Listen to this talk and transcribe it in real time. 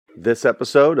This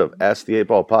episode of Ask the 8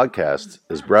 Ball Podcast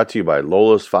is brought to you by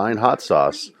Lola's Fine Hot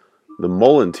Sauce, the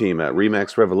Mullen team at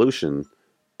Remax Revolution,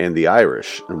 and the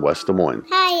Irish in West Des Moines.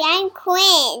 Hi, I'm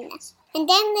Quinn, and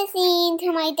I'm listening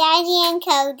to my daddy and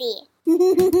Cody.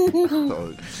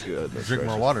 Oh, good. Drink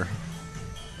more water.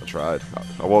 I tried.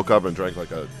 I woke up and drank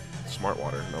like a Smart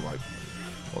Water, and I'm like,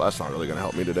 well, that's not really going to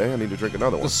help me today. I need to drink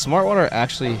another one. Does Smart Water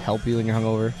actually help you when you're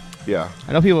hungover? Yeah.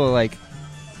 I know people are like,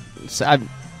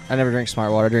 I never drink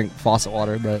Smart Water. I drink faucet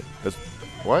water, but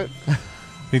What?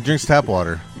 He drinks tap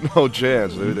water. No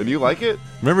chance, dude. And you like it?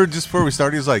 Remember just before we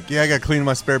started, he was like, yeah, I got to clean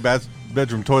my spare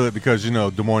bedroom toilet because, you know,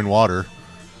 Des Moines water.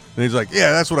 And he's like,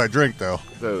 yeah, that's what I drink, though.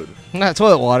 Dude. not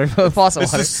toilet water, but faucet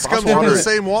It's water. just comes from the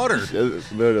same water.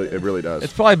 It really does.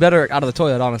 It's probably better out of the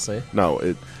toilet, honestly. No,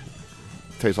 it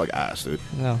tastes like ass, dude.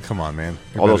 No, Come on, man.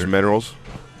 You're All better. those minerals.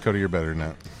 Cody, you're better than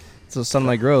that. it's a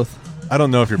sunlight growth. I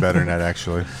don't know if you're better than that,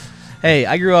 actually. Hey,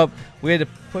 I grew up. We had to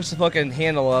push the fucking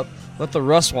handle up, let the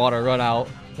rust water run out.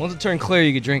 Once it turned clear,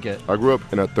 you could drink it. I grew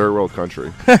up in a third world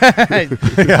country.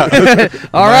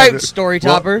 All right, story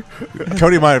topper.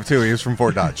 Cody might have, too. He was from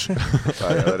Fort Dodge. Yeah,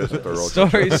 that is a third world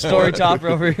country. Story topper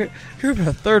over here. You're in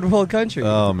a third world country.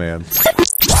 Oh, man. 3, 2,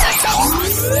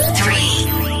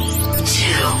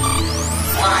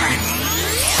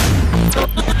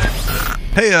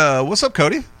 1. Hey, what's up,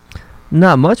 Cody?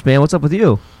 Not much, man. What's up with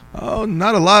you? Oh,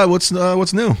 not a lot. What's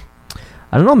new?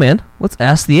 I don't know, man. Let's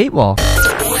ask the 8 Ball.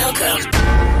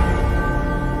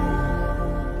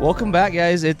 Welcome back,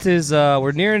 guys. It is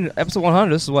we're nearing episode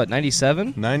 100. This is what,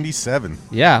 97? 97.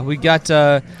 Yeah, we got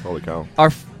Holy cow.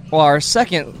 our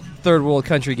second third world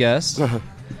country guest.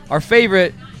 Our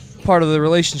favorite part of the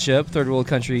relationship, third world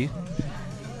country.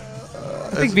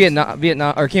 I think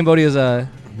Vietnam or Cambodia is a.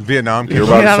 Vietnam. You're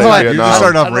about Yeah, I to don't know. say You're Vietnam. just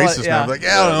starting off I don't know, racist yeah. now. Like,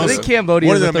 yeah, I don't know. I think Cambodia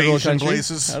One is of a them third world Asian country.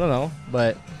 places. I don't know,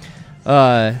 but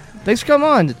thanks for coming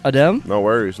on, Adem. No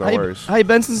worries, no worries. How you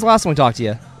been since the last time we talked to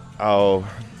you? Oh,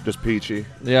 just peachy.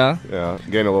 Yeah. Yeah,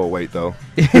 gained a little weight, though.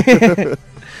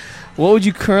 What would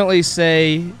you currently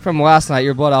say from last night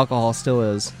your blood alcohol still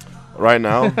is? Right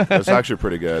now, it's actually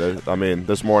pretty good. I mean,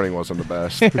 this morning wasn't the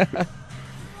best. I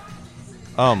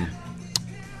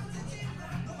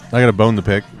got a bone to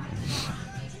pick.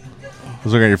 I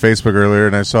was looking at your Facebook earlier,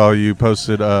 and I saw you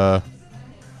posted, what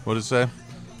did it say?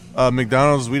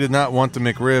 McDonald's, we did not want the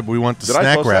McRib. We want the Did I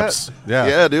snack post wraps. that?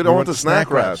 Yeah. Yeah, dude, I We want the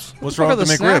snack wraps. What's What wrong are with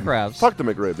the the snack McRib? wraps? Fuck the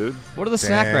McRib, dude. What are the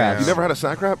snack Damn. wraps? You never had a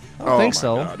snack wrap? I don't think my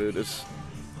so. God, dude, it's...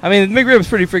 I mean, the McRib's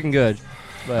pretty freaking good.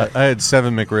 But I had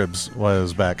 7 McRibs while I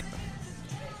was back.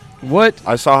 what?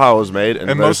 I saw how it was made, and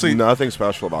And there's mostly- nothing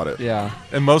special about it. Yeah.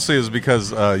 And mostly it was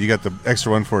because you got the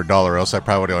extra one for $1, else I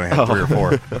probably would have only had 3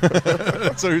 or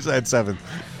 4. So I had 7.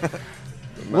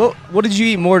 What did you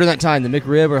eat more during that time, the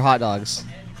McRib or hot dogs?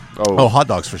 Oh, hot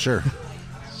dogs for sure.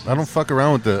 I don't fuck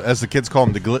around with the, as the kids call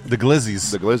them, the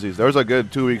glizzies. The glizzies. There was a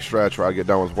good 2-week stretch where I get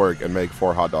done with work and make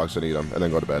 4 hot dogs and eat them, and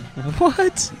then go to bed.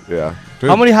 What? Yeah. Dude.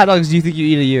 How many hot dogs do you think you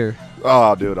eat a year?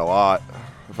 Oh, dude, a lot.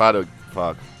 If I had to,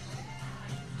 fuck.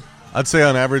 I'd say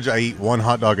on average I eat 1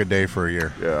 hot dog a day for a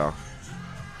year. Yeah.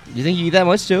 You think you eat that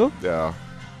much too? Yeah.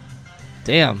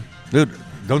 Damn. Dude,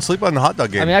 don't sleep on the hot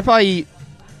dog game. I mean, I probably eat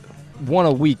one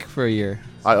a week for a year.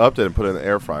 I upped it and put it in the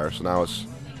air fryer, so now it's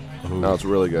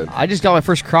really good. I just got my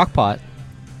first crock pot.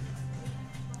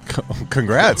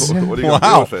 Congrats. What are you going to do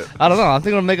Wow. with it? I don't know. I'm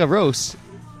thinking I'll make a roast.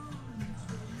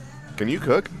 Can you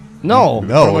cook? No. No,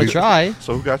 but I'm going we- to try.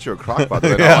 So who got you a crock pot?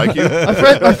 Did they not like you?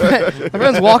 My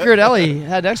friends Walker and Ellie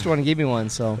had an extra one and gave me one,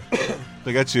 so.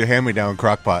 They got you a hand-me-down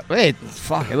crock pot. Wait,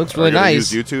 fuck, it looks Are you really gonna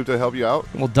nice. Use YouTube to help you out?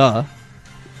 Well, duh.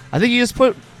 I think you just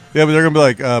put. Yeah, but they're going to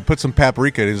be like, put some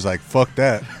paprika. And he's like, fuck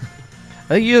that.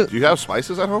 I think you. Do you have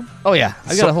spices at home? Oh yeah, I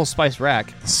got So- a whole spice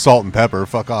rack. Salt and pepper.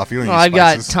 Fuck off. You don't No, use I've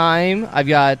got spices. thyme. I've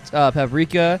got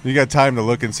paprika. You got time to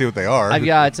look and see what they are. I've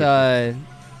got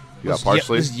You got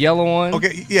parsley? this yellow one.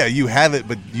 Okay, yeah, you have it,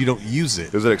 but you don't use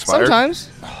it. Is it expired? Sometimes.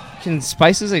 Can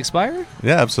spices expire?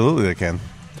 Yeah, absolutely they can.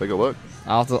 Take a look.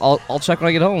 I'll check when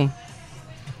I get home.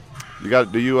 You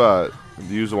got? Do you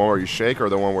use the one where you shake or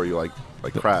the one where you like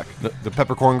crack? The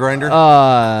peppercorn grinder?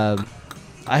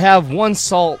 I have one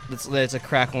salt that's a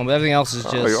crack one, but everything else is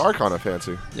just Oh, you are kind of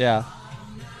fancy. yeah.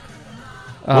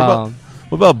 about-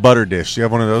 What about butter dish? Do you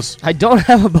have one of those? I don't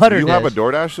have a butter You dish. have a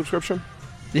DoorDash subscription?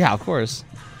 Yeah, of course.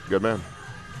 Good man.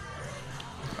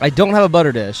 I don't have a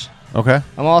butter dish. Okay.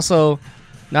 I'm also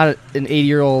not an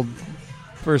 80-year-old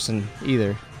person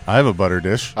either. I have a butter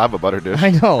dish. I have a butter dish.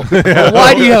 I know. Well,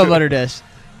 why do you have a butter dish?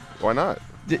 Why not?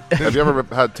 Have you ever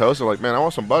had toast and like, man, I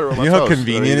want some butter on my You know how toast?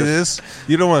 convenient And it you is?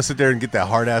 You don't want to sit there and get that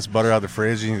hard-ass butter out of the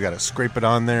fridge and you got to scrape it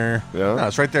on there. Yeah. No,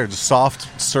 it's right there, just soft,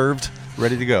 served,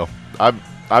 ready to go. I've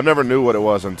I never knew what it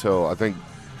was until I think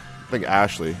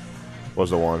Ashley was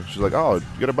the one. She's like, "Oh, you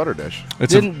get a butter dish."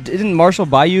 Didn't Marshall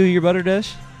buy you your butter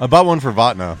dish? I bought one for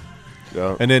Vatna.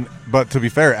 Yeah. And then, but to be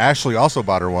fair, Ashley also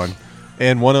bought her one,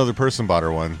 and one other person bought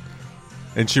her one,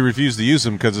 and she refused to use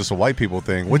them because it's a white people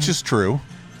thing, which is true.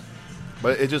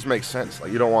 But it just makes sense.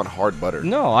 Like, you don't want hard butter.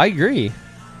 No, I agree.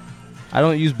 I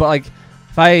don't use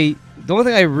the only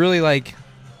thing I really like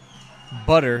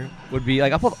butter would be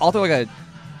like I'll throw like a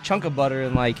chunk of butter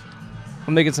and like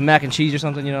I'm making some mac and cheese or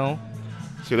something, you know.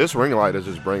 See, this ring light is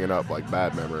just bringing up like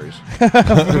bad memories.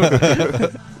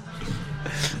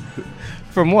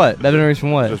 From what? Bad memories from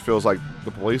It what? just feels like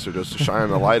the police are just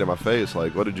shining a light in my face.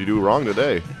 Like, what did you do wrong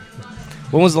today?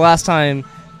 When was the last time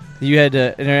you had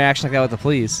an interaction like that with the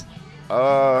police?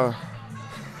 A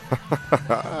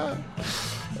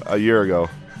year ago.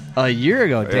 A year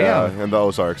ago, damn. Yeah, in the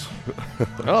Ozarks.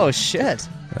 Oh shit.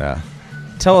 Yeah.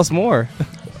 Tell us more.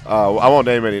 I won't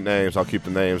name any names. I'll keep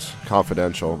the names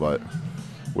confidential. But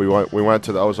we went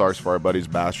to the Ozarks for our buddy's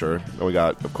bachelor, and we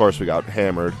got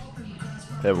hammered.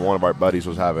 And one of our buddies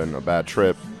was having a bad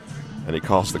trip, and he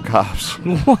calls the cops.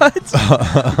 What?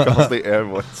 He calls the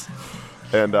ambulance.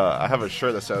 And I have a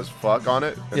shirt that says "fuck" on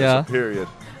it, and Yeah. it's a period.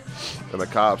 And the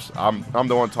cops, I'm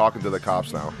the one talking to the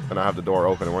cops now, and I have the door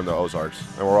open, and we're in the Ozarks,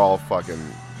 and we're all fucking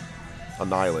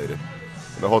annihilated.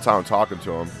 And the whole time I'm talking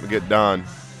to him, we get done.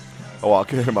 I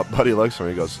walk in, and my buddy looks at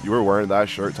me, he goes, "You were wearing that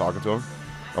shirt talking to him?"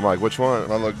 I'm like, "Which one?"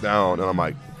 And I look down, and I'm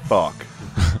like, "Fuck."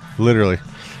 Literally.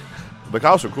 The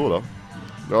cops are cool, though.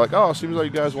 They're like, "Oh, it seems like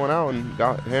you guys went out and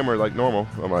got hammered like normal."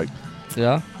 I'm like,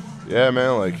 Yeah. "Yeah,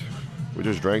 man, like, we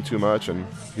just drank too much, and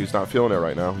he's not feeling it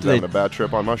right now. He's having a bad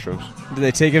trip on mushrooms." Did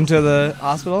they take him to the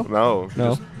hospital? No.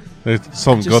 No.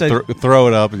 Someone Just go say- throw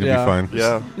it up and you'll Yeah. be fine.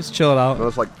 Yeah. Just chill it out. And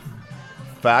it's like,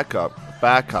 fat cop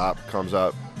comes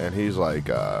up, and he's like,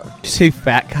 Did you say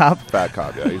fat cop? fat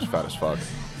cop, yeah, he's fat as fuck.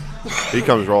 He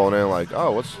comes rolling in like,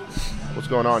 "Oh, what's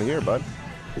going on here, bud?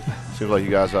 Seems like you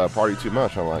guys party too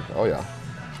much." I'm like, "Oh yeah."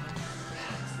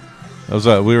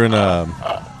 We were in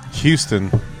Houston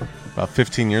about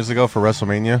 15 years ago for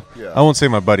WrestleMania. Yeah. I won't say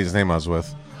my buddy's name I was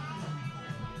with.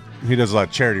 He does a lot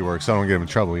of charity work, so I don't get him in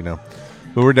trouble, you know.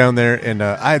 But we're down there, and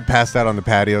I had passed out on the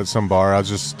patio at some bar. I was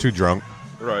just too drunk.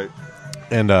 Right.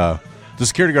 And the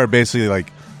security guard basically,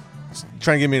 like,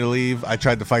 trying to get me to leave. I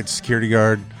tried to fight the security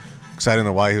guard because I didn't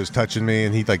know why he was touching me,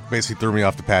 and he, like, basically threw me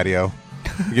off the patio.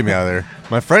 Get me out of there.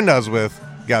 My friend I was with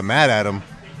got mad at him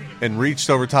and reached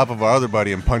over top of our other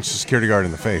buddy and punched the security guard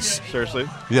in the face. Seriously?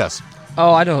 Yes.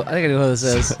 Oh, I know. I think I know who this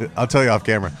is. I'll tell you off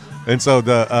camera. And so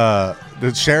the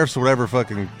sheriffs or whatever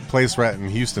fucking place we're at in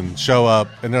Houston show up,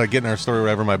 and they're like getting our story or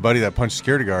whatever. My buddy that punched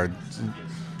security guard,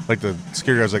 like the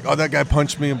security guard's like, "Oh, that guy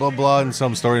punched me," and blah blah, and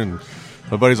some story. And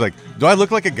my buddy's like, "Do I look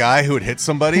like a guy who would hit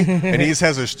somebody?" And he just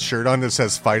has a shirt on that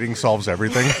says "Fighting solves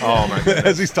everything." Oh my goodness.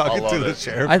 As he's talking I to love the it.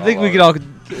 sheriff. I think we could all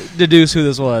deduce who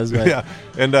this was. But. Yeah,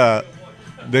 and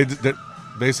they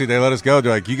basically they let us go.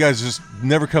 They're like, "You guys just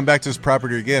never come back to this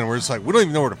property again." We're just like, we don't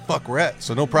even know where the fuck we're at,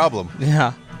 so no problem.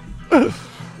 Yeah.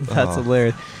 That's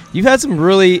hilarious. You've had some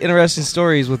really interesting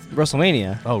stories with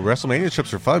WrestleMania. Oh, WrestleMania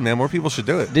trips are fun, man. More people should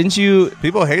do it. Didn't you?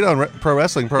 People hate on pro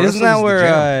wrestling. Pro Isn't wrestling that is the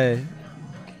where jam.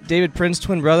 David Prince's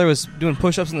twin brother was doing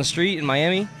push-ups in the street in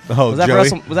Miami? Oh, was that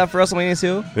Joey? was that for WrestleMania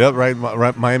too? Yep,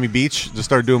 right. Miami Beach just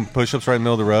started doing push-ups right in the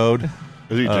middle of the road.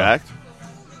 Is he jacked?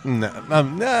 Nah,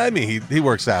 I mean he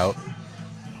works out.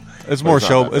 It's more he's not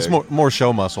show. that It's big. more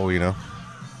show muscle, you know.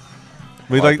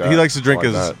 He Like he that. likes to drink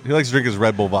Like his that. he likes to drink his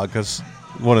Red Bull vodkas.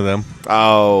 One of them.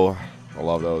 Oh, I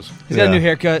love those. He's got a Yeah. new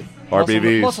haircut.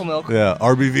 RBVs. Muscle milk. Yeah,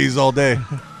 RBVs all day.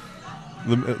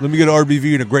 let me get an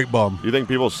RBV and a grape bomb. You think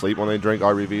people sleep when they drink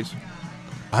RBVs?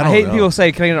 I hate when people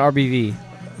say, "Can I get an RBV?"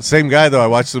 Same guy though. I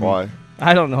watched him. Why?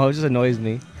 I don't know. It just annoys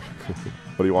me.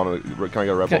 What do you want to? Can I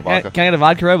get a Red Bull Can I vodka? get a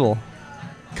vodka Rebel?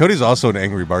 Cody's also an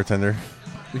angry bartender.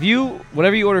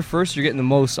 Whatever you order first, you're getting the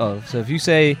most of. So if you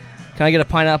say, "Can I get a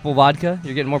pineapple vodka?"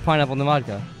 You're getting more pineapple than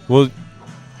vodka. Well,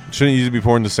 shouldn't you be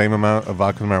pouring the same amount of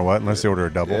vodka no matter what, unless they order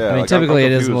a double? Yeah. I mean, like, typically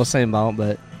I'm it is confused. the same amount,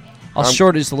 but I'll I'm-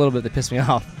 short it just a little bit to piss me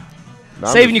off. Now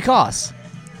I'm Saving you just- costs.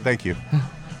 Thank you.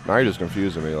 Now you're just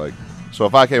confusing me. Like, so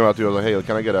if I came out to you, I was like, "Hey,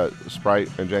 can I get a Sprite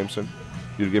and Jameson?"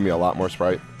 You'd give me a lot more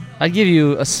Sprite. I'd give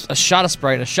you a shot of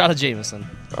Sprite and a shot of Jameson.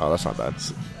 Oh, that's not bad.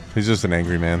 He's just an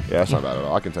angry man. Yeah, that's not bad at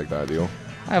all. I can take that deal.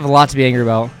 I have a lot to be angry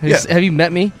about. Have you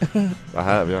met me? I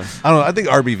have, yeah. I don't know. I think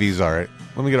RBV's all right.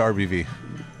 Let me get an RBV. It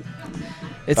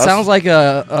That's- sounds like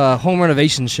a home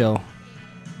renovation show.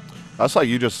 That's like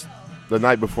you just the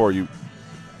night before you're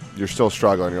still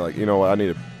struggling. You're like, you know what? I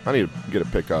need to get a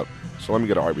pickup. So let me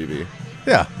get an RBV.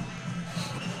 Yeah.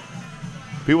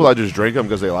 People that just drink them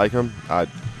because they like them,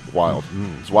 wild.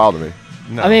 It's wild to me.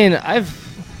 No. I mean, I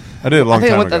did it a long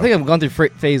time ago. I think I've gone through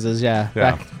phases. Yeah.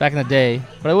 Back in the day,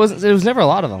 but it was never a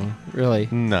lot of them really.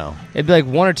 No. It'd be like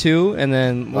one or two, and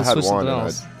then we'll I had switch one, something and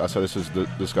else. I said this is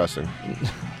disgusting.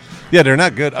 Yeah, they're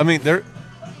not good. I mean,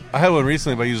 I had one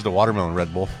recently, but I used a watermelon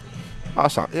Red Bull.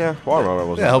 Watermelon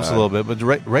was Yeah, it helps a little bit, but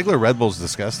regular Red Bull's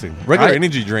disgusting. Regular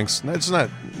energy drinks, it's not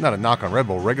a knock on Red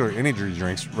Bull. Regular energy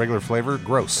drinks, regular flavor,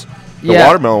 gross. The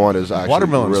watermelon one is actually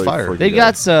Watermelon's really fire. freaking They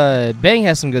good. got Bang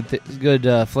has some good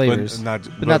flavors, But not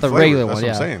the flavor, regular that's one. What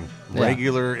Yeah. I'm saying. Yeah.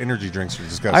 Regular energy drinks are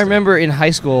disgusting. I remember in high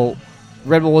school,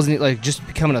 Red Bull wasn't like just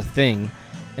becoming a thing,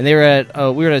 and we were at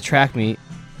a track meet,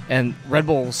 and Red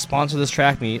Bull sponsored this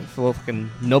track meet for fucking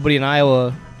nobody in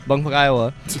Iowa, Bunkport,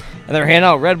 Iowa, and they were handing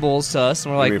out Red Bulls to us,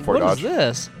 and we're You like, mean Fort "What is Dodge?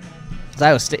 this?"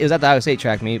 It was at the Iowa State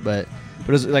track meet, but it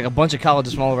was like a bunch of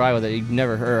colleges from all over Iowa that you'd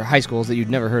never heard, or high schools that you'd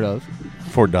never heard of.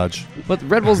 Fort Dodge. But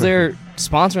Red Bull's there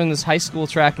sponsoring this high school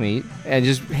track meet and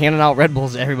just handing out Red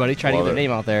Bulls to everybody, trying to Love get their it.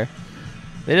 name out there.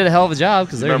 They did a hell of a job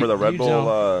because You they're remember the Red huge Bull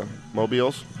now.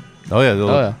 mobiles? Oh yeah,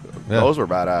 yeah. Those were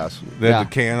badass. They had Yeah. the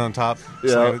can on top.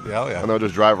 Yeah. slanted. Oh yeah. And they'll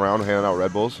just drive around handing out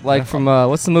Red Bulls. Like from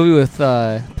what's the movie with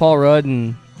Paul Rudd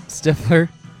and Stifler?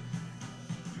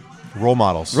 Role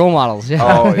models. Role Models. Yeah.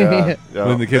 Oh yeah. Yeah.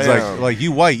 When the kid's Damn. like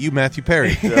you white, you Matthew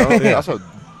Perry.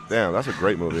 Yeah, that's a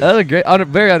great movie. That was a great,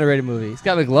 very underrated movie. It's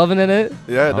got McLovin in it.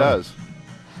 Yeah, it does.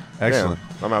 Excellent.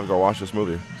 Damn, I'm gonna have to go watch this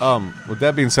movie. With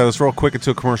that being said, let's roll quick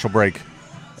into a commercial break,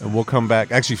 and we'll come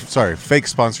back. Actually, sorry, fake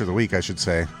sponsor of the week, I should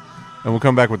say, and we'll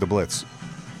come back with the Blitz.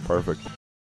 Perfect.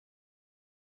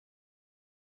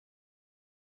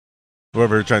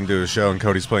 Whoever trying to do a show, and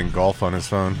Cody's playing golf on his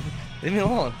phone. Leave me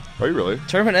alone. Are you really?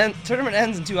 Tournament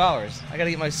ends in 2 hours. I gotta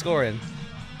get my score in.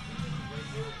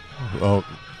 Oh,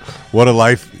 what a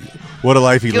life! What a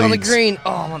life he Get leads. on the green.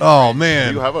 Oh, I'm on the Oh Do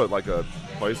man. you have a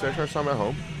PlayStation or something at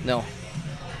home? No.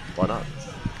 Why not?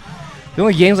 The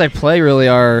only games I play really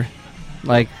are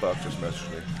like Buck just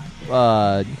messaged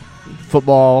me.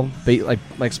 football,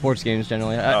 like sports games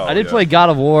generally. I did yeah. play God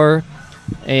of War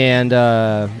and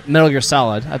Metal Gear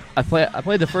Solid. I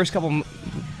played the first couple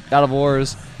God of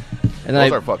Wars, and then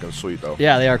Those are fucking sweet though.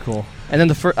 yeah, they are cool. And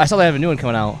then I saw they have a new one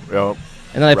coming out, Yep.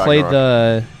 and then I played Ragnarok.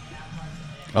 the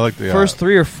I like the first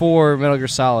 3 or 4 Metal Gear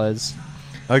Solids.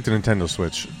 I like the Nintendo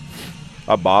Switch.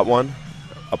 I bought one.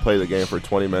 I played the game for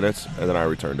 20 minutes and then I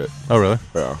returned it. Oh really?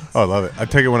 Yeah. Oh, I love it. I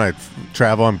take it when I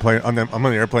travel. I'm on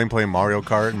the airplane playing Mario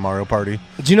Kart and Mario Party.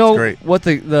 Do you know It's great. what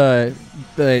they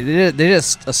did a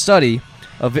study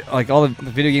of like all the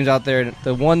video games out there?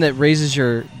 The one that raises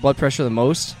your blood pressure the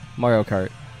most, Mario Kart.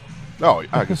 Oh,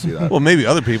 I can see that. Well, maybe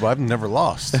other people. I've never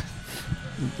lost.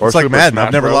 Or It's like Super Madden. Smash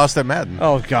I've never Bros. lost at Madden.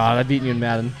 Oh God, I've beaten you in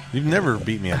Madden. You've never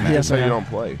beat me at Madden. Yes, So I you have. don't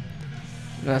play.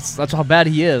 That's how bad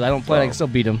he is. I don't play. I Oh. can still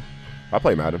beat him. I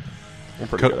play Madden. I'm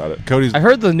pretty good at it. Cody's I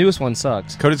heard the newest one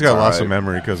sucks. got lots of Alright.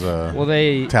 memory because Well,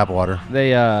 they tap water.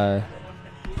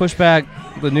 pushed back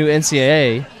the new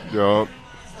NCAA. Yep.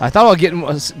 I thought I'd get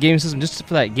a game system just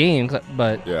for that game,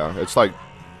 but Yeah, it's like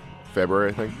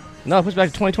February, I think. no, it pushed back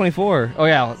to 2024. Oh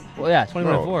yeah, well yeah,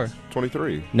 2024.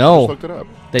 23. No. Just looked it up.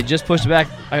 They just pushed it back.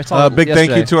 I saw it Big thank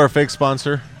you yesterday. to our fake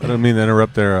sponsor. I don't mean to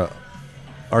interrupt their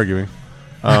arguing.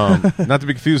 Not to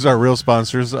be confused with our real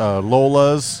sponsors,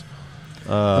 Lola's, The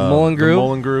Mullen Group. the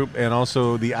Mullen Group, and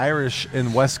also the Irish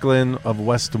in West Glen of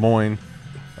West Des Moines.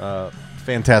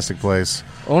 Fantastic place.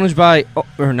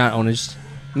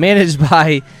 managed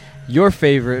by your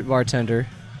favorite bartender,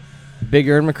 Big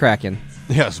Ern McCracken.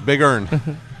 Yes, Big Earn.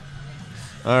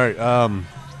 All right,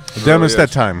 Dem, it's is.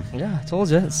 that time. Yeah, I told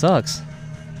you it sucks.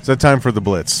 It's that time for the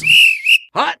Blitz.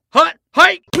 Hot.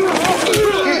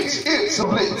 It's a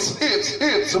blitz.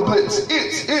 It's a blitz.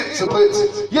 It's a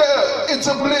blitz. Yeah, it's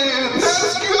a blitz.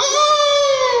 Let's go.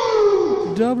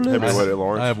 Double Hit me it. with it,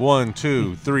 Lawrence. I have 1,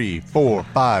 2, 3, 4,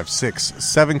 5, 6,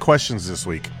 7 questions this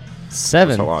week. 7.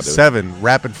 That's a lot, dude. 7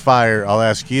 rapid fire. I'll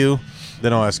ask you,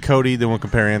 then I'll ask Cody, then we'll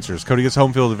compare answers. Cody gets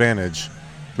home field advantage,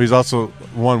 but he's also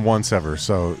won once ever,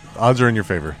 so odds are in your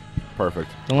favor.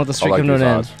 Perfect. Don't let the I streak like come to these an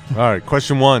end. odds. All right,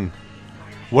 question 1.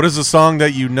 What is a song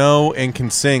that you know and can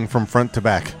sing from front to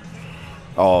back?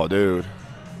 Oh, dude.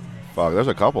 Fuck, there's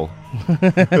a couple.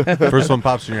 First one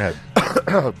pops in your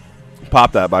head.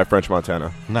 Pop That by French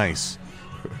Montana. Nice.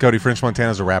 Cody, French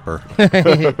Montana's a rapper.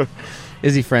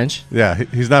 Is he French? Yeah,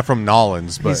 he's not from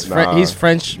Nolans, but He's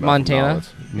French not Montana. Knowledge.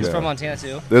 He's Yeah. from Montana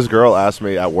too. This girl asked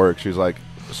me at work, she's like,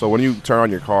 so when you turn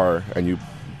on your car and you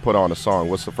put on a song,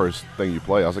 what's the first thing you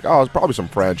play? I was like, oh, it's probably some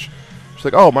French. She's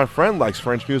like, oh, my friend likes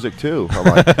French music too. I'm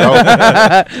like,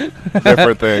 nope.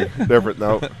 Different thing. Different,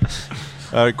 nope.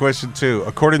 all right, question 2.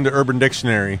 According to Urban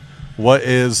Dictionary, what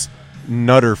is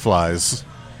nutterflies?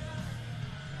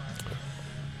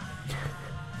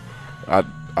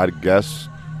 I'd guess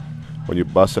when you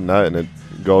bust a nut and it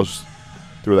goes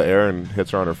through the air and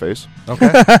hits her on her face.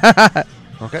 Okay.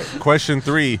 Okay. Question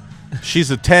 3.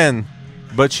 She's a 10,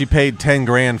 but she paid 10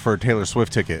 grand for a Taylor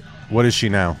Swift ticket. What is she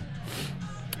now?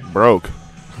 Broke.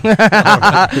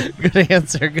 Good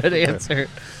answer. Good answer.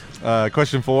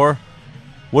 Question 4.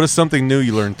 What is something new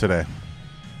you learned today?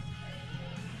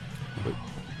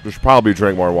 You should probably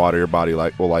drink more water. Your body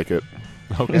will like it.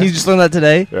 You just learned that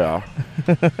today?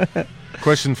 Yeah.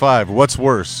 Question 5. What's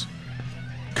worse?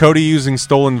 Cody using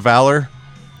stolen valor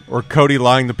or Cody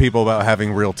lying to people about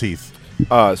having real teeth?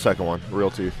 Second one, real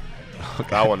teeth.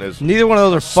 That one is. Neither one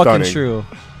of those are fucking Stunning. true.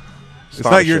 It's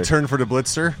not your astonishing. turn for the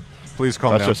blitzer. Please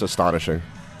calm That's down. just astonishing.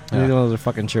 Neither one of those are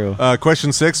fucking true.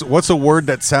 Question 6. What's a word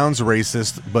that sounds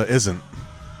racist but isn't?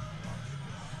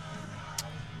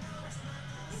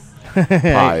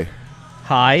 Pie.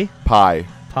 Hi. Pie.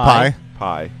 Pie.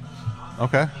 Pie.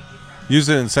 Okay. Use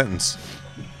it in a sentence.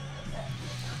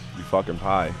 You fucking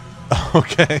pie.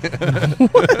 Okay.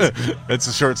 That's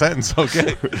a short sentence.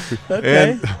 Okay.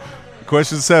 Okay. And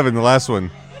question 7, the last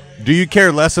one. Do you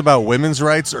care less about women's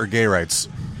rights or gay rights?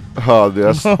 Oh,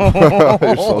 yes.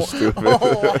 You're so stupid.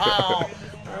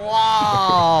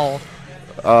 Wow.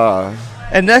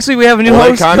 And next week we have a new Well, they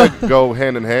host. kind of go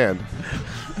hand in hand.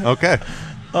 Okay.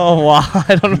 Oh wow!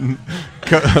 I don't.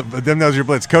 But then that was your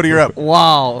blitz. Cody, you're up.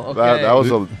 Wow. Okay. That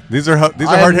was a. These are I am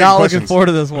hard hitting not questions. looking forward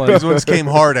to this one. These ones came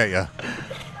hard at you.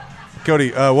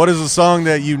 Cody, what is a song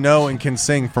that you know and can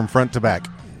sing from front to back?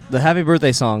 The Happy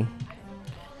Birthday song.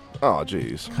 Oh,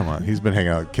 jeez. Come on, he's been hanging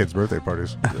out at kids' birthday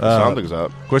parties. Something's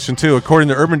up. Question 2, according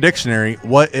to Urban Dictionary,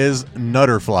 what is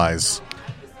nutterflies?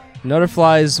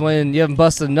 Nutterflies when you haven't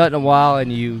busted a nut in a while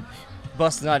and you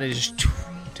bust a nut and it just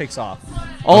takes off.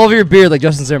 All over your beard like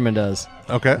Justin Zimmerman does.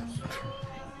 Okay.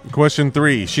 Question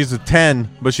 3, she's a 10,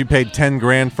 but she paid 10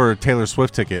 grand for a Taylor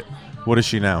Swift ticket. What is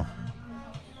she now?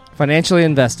 Financially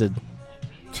invested.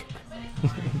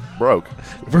 Broke.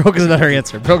 Broke is a better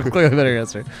answer. Broke is clearly a better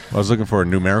answer. I was looking for a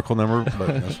numerical number, but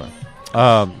that's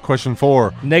fine. Question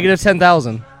 4, Negative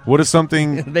 10,000. what is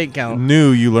something They count.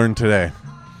 new you learned today?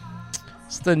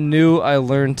 What's the new I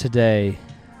learned today?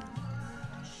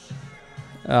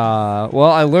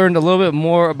 Well, I learned a little bit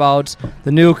more about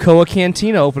the new Koa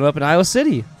Cantina opening up in Iowa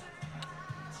City.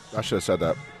 I should have said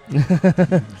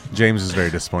that. James is very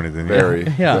disappointed in you. Very,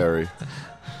 Yeah. very.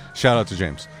 Shout out to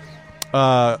James.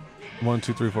 1,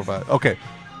 2, 3, 4, 5. Okay.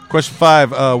 Question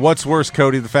 5. What's worse,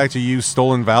 Cody? The fact you use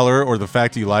stolen valor or the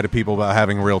fact that you lie to people about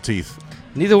having real teeth?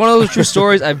 Neither one of those are true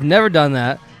stories. I've never done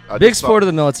that. I Big just sport saw-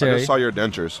 of the I military. just saw your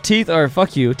dentures. Teeth are,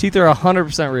 fuck you. Teeth are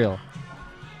 100% real.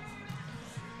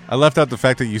 I left out the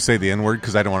fact that you say the N-word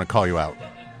because I don't want to call you out.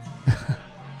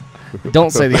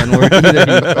 Don't say the N-word either. You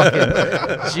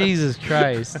fucking, Jesus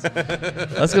Christ.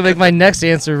 That's going to make my next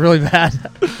answer really bad.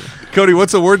 Cody,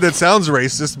 what's a word that sounds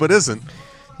racist but isn't?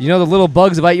 You know the little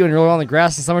bugs that bite you when you're on the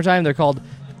grass in summertime? They're called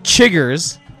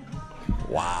chiggers.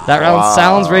 Wow. That round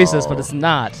sounds racist, but it's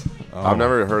not. I've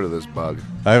never heard of this bug.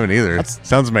 I haven't either.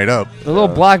 Sounds made up. The little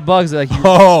black bugs that like you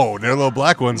Oh, they're little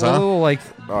black ones, huh? little like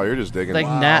Oh, you're just digging. Like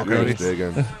gnat You're things. just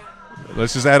digging.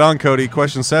 Let's just add on, Cody.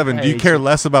 Question 7. Do you Hey, care shit.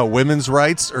 less about women's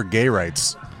rights or gay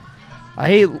rights? I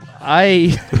hate God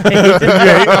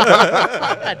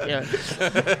damn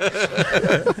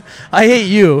it. I hate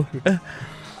you.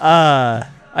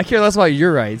 I care less about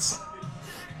your rights.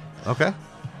 Okay.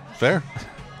 Fair.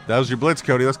 That was your blitz,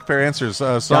 Cody. Let's compare answers.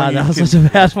 Song God, you that was can- such a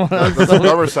bad one. That was so-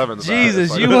 Number 7's bad.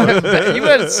 Jesus, It's you like-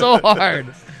 went so hard.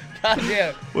 God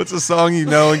damn. What's a song you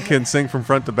know and can sing from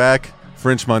front to back?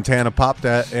 French Montana popped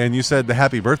that, and you said the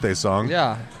Happy Birthday song.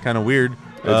 Yeah. Kind of weird.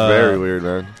 It's very weird,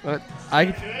 man. I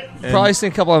probably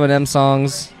sing a couple of Eminem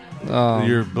songs.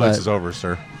 Your blitz but- is over,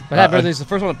 sir. But Happy Birthday is the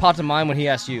first one that popped in mind when he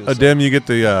asked you. so- Adim, you get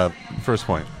the first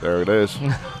point. There it is.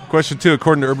 Question 2,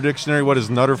 according to Urban Dictionary, what is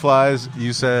nutterflies?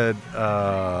 You said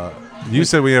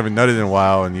we haven't nutted in a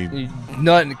while, and You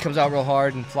nut and it comes out real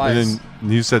hard and flies. then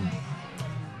you said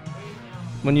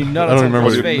When you nut I don't on remember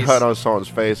someone's When you face. nut on someone's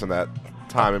face and that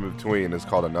time in between is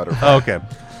called a nutter. oh, okay.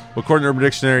 Well, according to Urban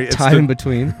Dictionary, it's Time in the,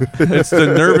 between. it's the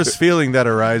nervous feeling that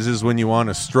arises when you want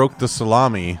to stroke the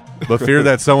salami, but fear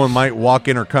that someone might walk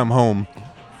in or come home.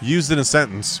 Used in a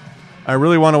sentence, I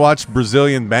really want to watch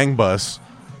Brazilian Bang Bus,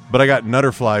 but I got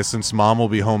nutterflies since mom will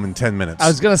be home in 10 minutes. I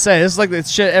was gonna say this is like the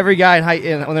shit every guy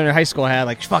when they're in high school had.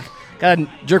 Like fuck, gotta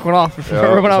jerk one off before Yeah,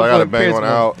 everyone so else. I gotta fucking bang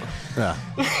parents one go.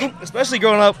 out. Especially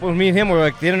growing up when me and him were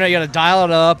like the internet. You gotta dial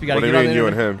it up. You gotta What do you get on mean, the you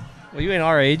and internet. him? Well, you ain't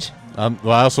our age. Well,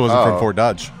 I also wasn't from Oh. Fort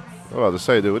Dodge. I was about to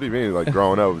say, dude, what do you mean, like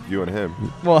growing up with you and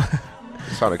him? Well,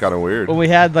 It sounded kind of weird. when we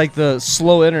had like the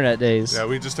slow internet days. Yeah,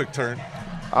 we just took turn.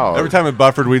 Oh, Every time at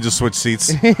Bufford, we just switch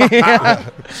seats.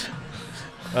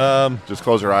 just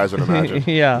close your eyes and imagine.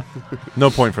 Yeah. No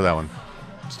point for that one.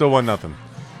 Still 1-0.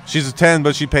 She's a 10,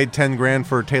 but she paid 10 grand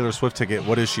for a Taylor Swift ticket.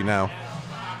 What is she now?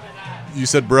 You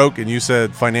said broke, and you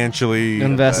said financially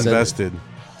invested.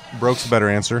 Broke's a better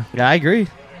answer. Yeah, I agree.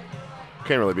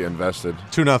 Can't really be invested.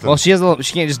 2-0. Well,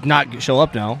 she can't just not show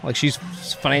up now. Like, she's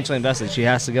financially invested. She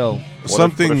has to go.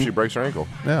 What if she breaks her ankle?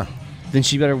 Yeah. Then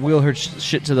she better wheel her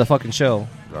shit to the fucking show.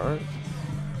 All right.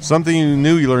 Something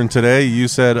you learned today. You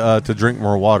said to drink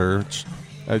more water.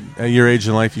 At your age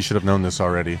in life, you should have known this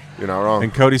already. You're not wrong.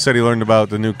 And Cody said he learned about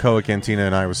the new Koa Cantina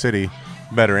in Iowa City.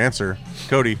 Better answer.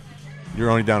 Cody, you're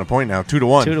only down a point now.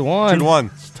 2-1. 2-1.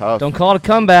 2-1. It's tough. Don't call it a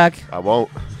comeback. I won't.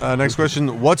 Next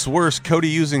question. What's worse, Cody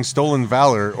using stolen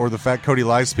valor or the fact Cody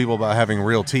lies to people about having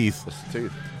real teeth? It's the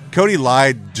teeth. Cody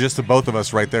lied just to both of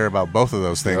us right there about both of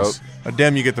those things.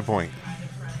 Adem, you get the point.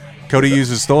 Cody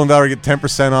uses stolen valor to get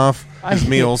 10% off his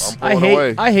meals. I'm pulling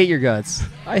away. I hate your guts.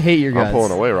 I hate your guts. I'm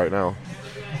pulling away right now.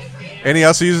 And he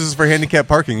also uses it for handicap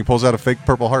parking. He pulls out a fake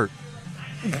Purple Heart.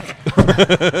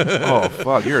 Oh,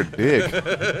 fuck. You're a dick.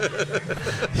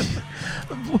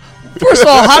 First of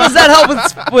all, how does that help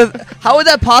with how would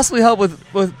that possibly help with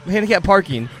handicap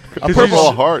parking? A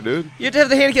Purple heart, dude. You have to have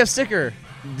the handicap sticker.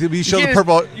 Did we show You the can't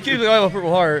purple? just- You can't be like, I have a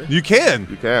Purple Heart. You can.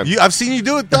 You can. I've seen you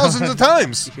do it thousands of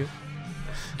times.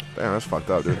 Damn, that's fucked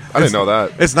up, dude. I didn't know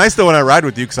that. It's nice though when I ride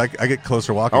with you because I get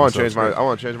closer walking. I want so to it's change my. great. I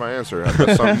want to change my answer.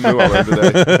 That's something new I learned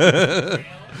today.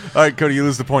 All right, Cody, you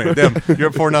lose the point. Damn, you're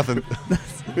up 4-0.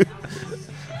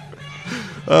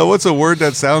 What's a word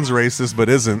that sounds racist but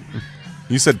isn't?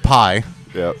 You said pie.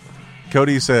 Yep.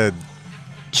 Cody said,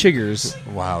 Chiggers.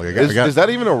 "Wow, Is that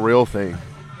even a real thing?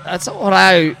 That's what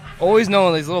I always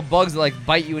know. These little bugs that like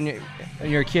bite you when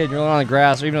you're a kid. You're on the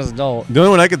grass, or even as an adult. The only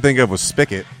one I could think of was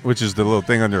spigot, which is the little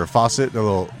thing under a faucet, the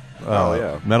little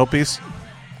metal piece.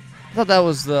 I thought that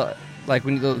was the like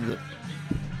when you the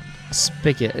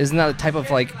spigot. Isn't that a type of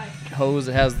like hose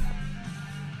that has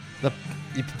the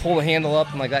you pull the handle up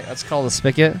and like that? That's called a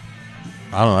spigot.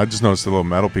 I don't know. I just noticed the little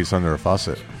metal piece under a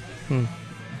faucet.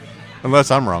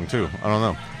 Unless I'm wrong too. I don't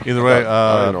know. Either way,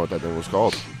 I don't know what that thing was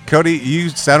called. Cody, you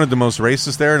sounded the most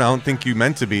racist there, and I don't think you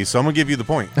meant to be. So I'm gonna give you the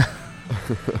point.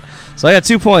 So I got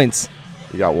 2 points.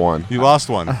 You got one. You lost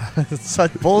one. It's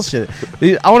such bullshit.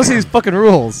 I want to see these fucking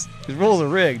rules. These rules are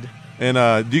rigged. And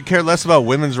do you care less about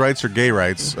women's rights or gay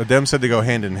rights? Adem said they go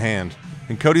hand in hand.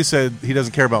 And Cody said he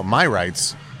doesn't care about my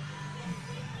rights.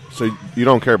 So you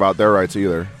don't care about their rights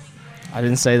either. I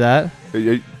didn't say that.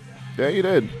 Yeah, you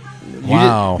did.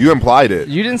 Wow. You implied it.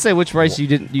 You didn't say which rights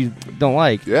you don't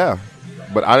like. Yeah,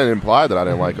 but I didn't imply that I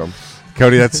didn't like them.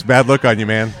 Cody, that's bad luck on you,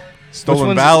 man.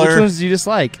 Stolen valor, Which ones do you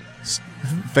dislike?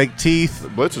 fake teeth, The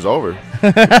blitz is over.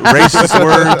 racist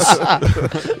words.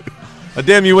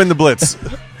 Adem, you win the blitz.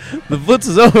 The blitz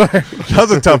is over. That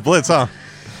was a tough blitz, huh?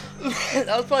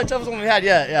 That was probably the toughest one we had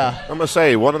yet. Yeah. I'm gonna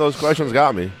say one of those questions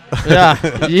got me.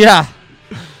 Yeah. Yeah.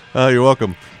 You're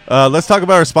welcome. Let's talk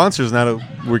about our sponsors now that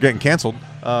we're getting canceled.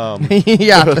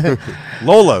 Yeah.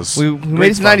 Lola's. We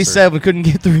made it to 97. We couldn't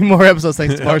get 3 more episodes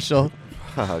thanks to Marshall.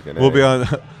 We'll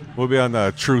be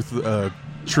on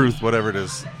Truth, whatever it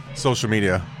is, social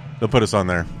media. They'll put us on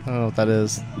there. I don't know what that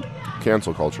is.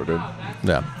 Cancel culture, dude.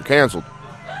 Yeah. Canceled.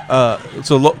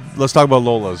 So let's talk about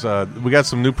Lola's. We got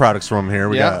some new products from them here.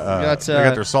 We got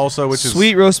their salsa, which is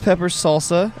sweet roast pepper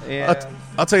salsa. And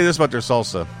I'll tell you this about their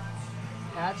salsa.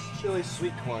 Hatch chili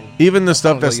sweet corn. Even the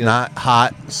stuff sounds that's really good. not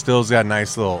hot still's got a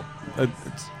nice little. It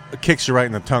kicks you right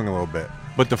in the tongue a little bit,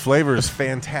 but the flavor is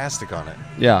fantastic on it.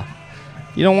 Yeah.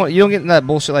 You don't get that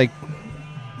bullshit like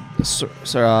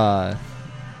sriracha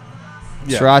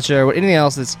or anything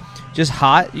else that's just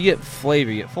hot. You get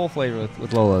flavor. You get full flavor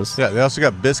with Lola's. Yeah, they also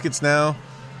got biscuits now.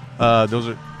 They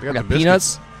got Got the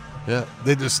peanuts. Yeah,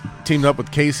 they just teamed up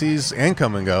with Casey's and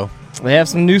Come and Go. They have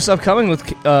some new stuff coming with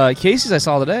Casey's I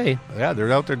saw today. Yeah,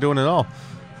 they're out there doing it all.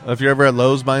 If you're ever at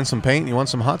Lowe's buying some paint and you want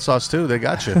some hot sauce too, they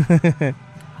got you. Fuck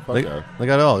they yeah.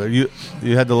 got it all. You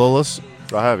had the Lola's?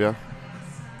 I have, yeah.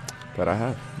 That I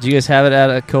have. Do you guys have it at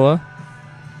Akoa?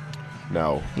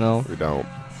 No, No. we don't.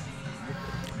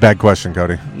 Bad question,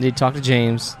 Cody. Need to talk to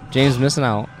James. James is missing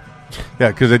out. Yeah,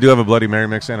 because they do have a Bloody Mary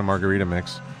mix and a margarita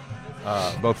mix.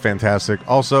 Both fantastic.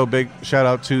 Also, big shout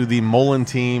out to the Mullen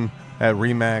team at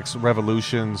Remax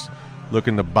Revolutions,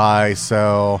 looking to buy,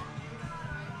 sell.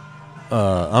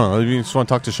 I don't know. If you just want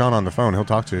to talk to Sean on the phone, he'll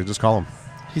talk to you. Just call him.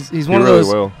 He's He one of really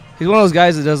those. will. He's one of those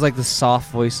guys that does like the soft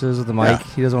voices with the mic. Yeah.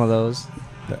 He does one of those.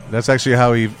 That's actually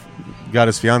how he got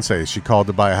his fiance. She called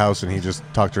to buy a house, and he just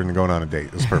talked her into going on a date.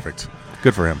 It was perfect.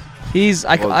 Good for him.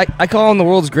 I call him the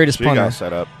world's greatest She punter. got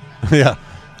set up. Yeah.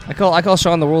 I call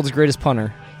Sean the world's greatest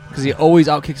punter because he always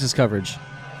outkicks his coverage.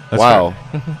 That's wow.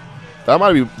 That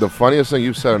might be the funniest thing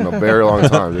you've said in a very long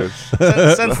time, dude.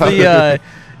 Since the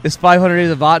is 500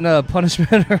 days of Vatna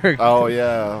punishment? Or Oh,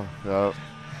 yeah. Yeah.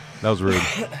 That was rude.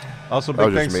 Also, That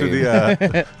big was thanks just to mean.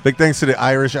 the big thanks to the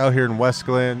Irish out here in West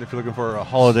Glen. If you're looking for a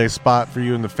holiday spot for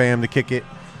you and the fam to kick it,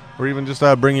 or even just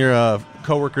bring your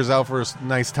coworkers out for a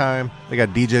nice time. They got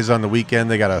DJs on the weekend.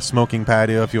 They got a smoking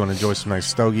patio if you want to enjoy some nice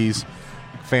stogies.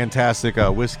 Fantastic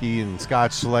whiskey and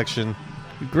scotch selection.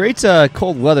 great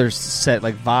cold weather set,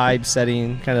 like vibe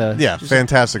setting, kind of. Yeah,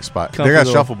 fantastic spot. They comfy got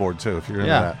little- shuffleboard too if you're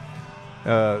into Yeah.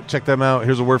 that. Check them out.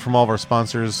 Here's a word from all of our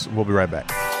sponsors. We'll be right back.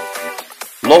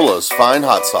 Lola's Fine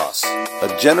Hot Sauce, a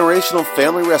generational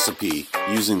family recipe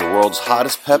using the world's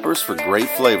hottest peppers for great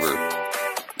flavor.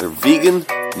 They're vegan,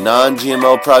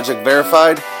 non-GMO project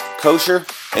verified, kosher,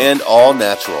 and all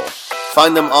natural.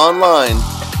 Find them online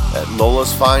at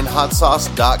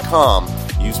lolasfinehotsauce.com.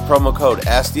 Use promo code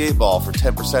ASK8BALL for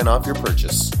 10% off your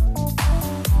purchase.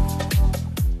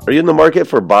 Are you in the market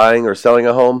for buying or selling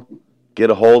a home? Get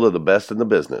a hold of the best in the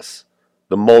business,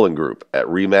 the Mullen Group at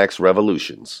RE/MAX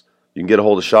Revolutions. You can get a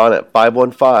hold of Sean at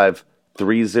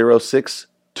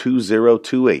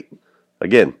 515-306-2028.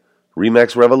 Again,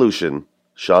 RE/MAX Revolution,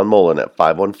 Sean Mullen at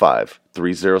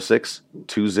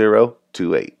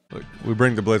 515-306-2028. Look, we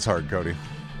bring the blitz hard, Cody.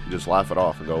 You just laugh it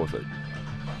off and go with it.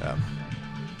 Yeah.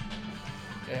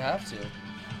 You have to.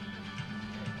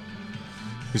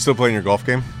 You still playing your golf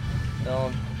game?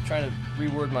 No, I'm trying to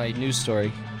reword my news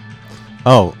story.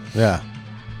 Oh, yeah.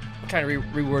 I'm trying to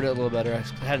reword it a little better. I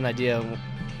had an idea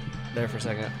there for a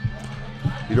second.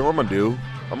 You know what I'm going to do?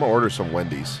 I'm going to order some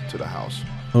Wendy's to the house.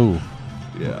 Ooh,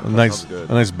 Yeah. a that nice, sounds good.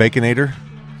 a nice baconator.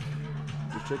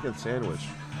 Just chicken sandwich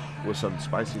with some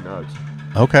spicy nugs.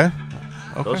 Okay.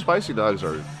 Those spicy nugs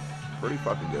are pretty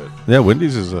fucking good. Yeah,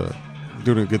 Wendy's is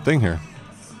doing a good thing here.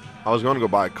 I was going to go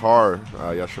buy a car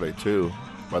yesterday too,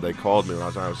 but they called me when I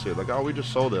was out of state. Like, oh, we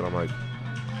just sold it. I'm like,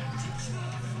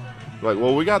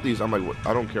 well, we got these. I'm like,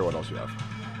 I don't care what else you have.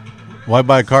 Why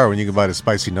buy a car when you can buy the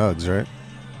spicy nugs, right?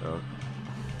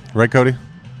 Right, Cody?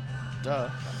 Duh.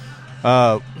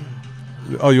 Oh,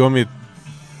 you want me to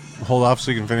hold off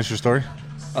so you can finish your story?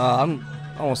 I'm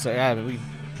almost there. Yeah,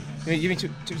 give me two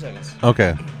seconds.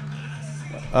 Okay.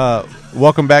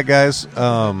 Welcome back, guys.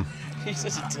 He's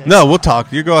such a dick. No, we'll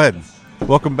talk. You go ahead.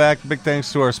 Welcome back. Big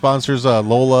thanks to our sponsors,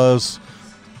 Lola's,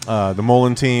 the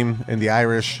Mullen team, and the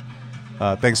Irish.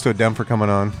 Thanks to Adem for coming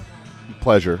on.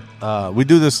 Pleasure. We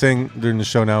do this thing during the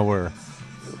show now where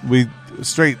we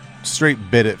straight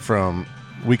bit it from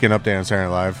Weekend Update on Saturday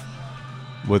Night Live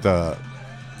with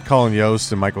Colin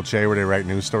Yost and Michael Che, where they write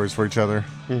news stories for each other,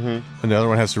 and the other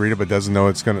one has to read it but doesn't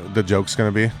know the joke's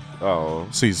gonna be. Oh,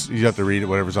 So you have to read it,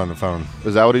 whatever's on the phone.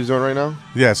 is that what he's doing right now?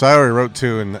 Yeah, so I already wrote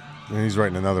two, and he's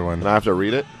writing another one. And I have to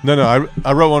read it? No,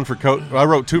 I wrote one for I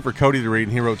wrote two for Cody to read,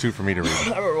 and he wrote two for me to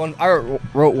read. I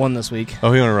wrote one this week.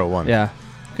 Oh, he only wrote one. Yeah.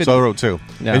 Good. So I wrote two,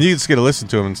 Yeah. and you just get to listen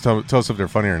to them and tell us if they're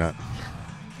funny or not.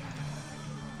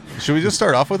 Should we just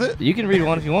start off with it? You can read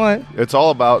one if you want. It's all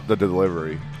about the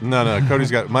delivery. No, Cody's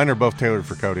got mine. Are both tailored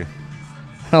for Cody.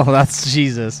 Oh, that's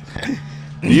Jesus.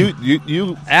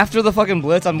 You After the fucking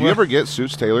blitz, do you ever get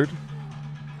suits tailored?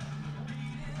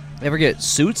 ever get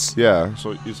suits? Yeah.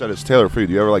 So you said it's tailored for you.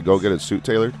 Do you ever go get a suit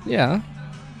tailored? Yeah.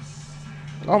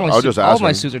 All my, I was just all my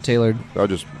asking. suits are tailored. I was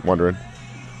just wondering.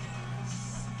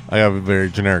 I have a very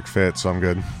generic fit, so I'm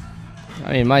good.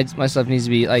 I mean, my stuff needs to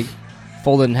be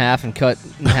folded in half and cut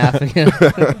in half again.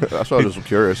 That's why I was just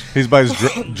curious. He's by his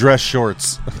dress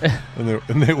shorts, and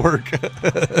they work.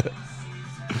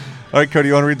 All right, Cody,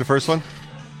 you want to read the first one?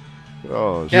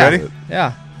 Oh, Yeah. ready?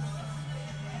 Yeah.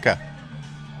 Okay.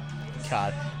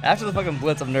 God. After the fucking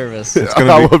blitz, I'm nervous.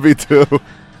 I would be too.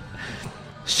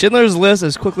 Schindler's List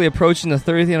is quickly approaching the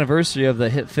 30th anniversary of the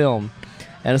hit film,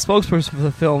 and a spokesperson for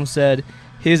the film said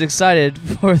he is excited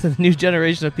for the new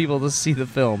generation of people to see the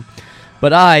film.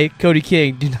 But I, Cody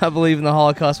King, do not believe in the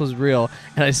Holocaust was real,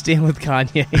 and I stand with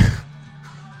Kanye.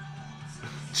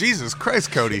 Jesus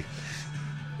Christ, Cody.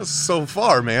 That's so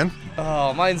far, man.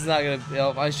 Oh, mine's not going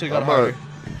to... I should have I'm gone harder.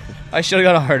 I should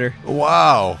have gone harder.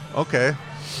 Wow. Okay.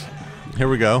 Here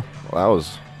we go. Well, that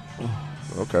was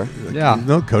okay. Yeah.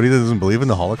 No, Cody doesn't believe in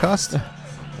the Holocaust?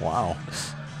 Wow.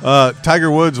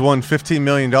 Tiger Woods won $15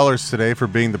 million today for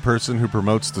being the person who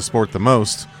promotes the sport the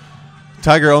most.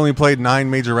 Tiger only played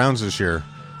 9 major rounds this year.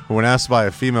 But when asked by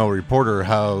a female reporter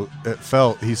how it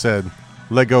felt, he said,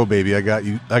 "Let go, baby. I got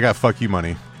you. I got fuck you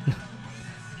money."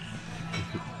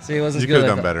 See, it wasn't You good.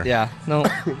 could've done better. Yeah. No. All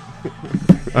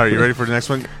right, you ready for the next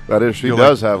one? That is, she You'll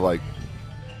does have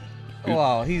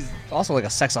Wow, he's also like a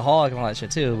sexaholic and all that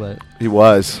shit too. But He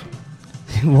was.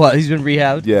 what? He's been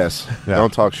rehabbed. Yes. Yeah.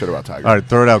 Don't talk shit about Tiger. All right,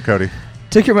 throw it out, Cody.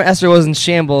 Ticketmaster was in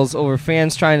shambles over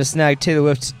fans trying to snag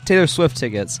Taylor Swift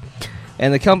tickets,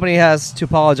 and the company has to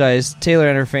apologize to Taylor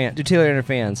and her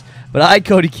fans. But I,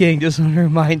 Cody King, just want to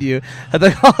remind you that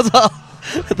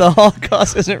the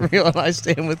Holocaust isn't real, and I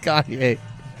stand with Kanye.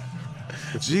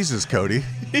 Jesus, Cody.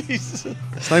 It's not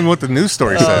even what the news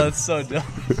story Oh, said. that's so dumb.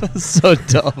 That's so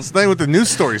dumb. It's not even what the news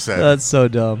story said. That's so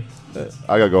dumb.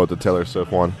 I gotta go with the Taylor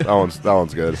Swift one. That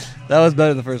one's good. That was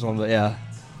better than the first one, but yeah.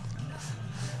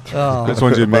 Oh. This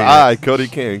one's you But made. I, Cody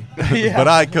King. Yeah. But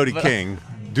I, Cody King,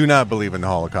 do not believe in the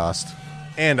Holocaust,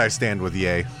 and I stand with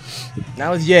Ye.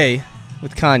 Now with Ye,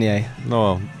 with Kanye. No,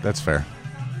 well, that's fair.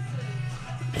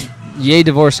 Ye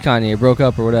divorced Kanye, broke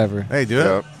up or whatever. Hey, do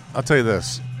Yep. it. I'll tell you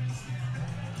this.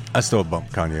 I still bump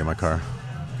Kanye in my car.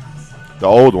 The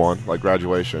old one, like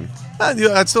Graduation.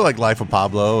 I'd still like Life of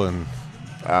Pablo and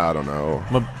I don't know.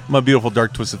 my Beautiful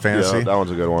Dark Twisted Fantasy. Yeah, that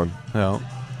one's a good one. No.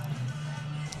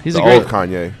 He's The a great old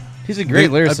Kanye. He's a great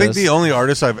lyricist. I think the only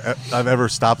artist I've ever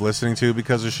stopped listening to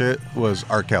because of shit was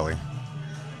R. Kelly.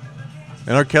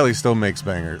 And R. Kelly still makes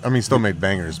bangers. I mean, still made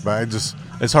bangers, but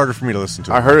it's harder for me to listen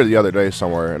to. I heard it the other day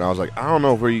somewhere, and I was like, I don't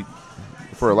know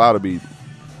if we're allowed to be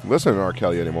listening to R.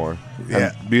 Kelly anymore.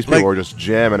 Yeah. And these people Like- are just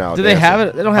jamming out. Do they dancing. have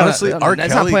it? They don't have Honestly, it. R.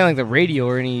 It's Kelly- not playing like the radio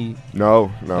or any.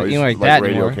 No, Like, he's you know, like like that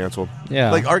radio anymore. canceled.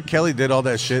 Yeah. Like R. Kelly did all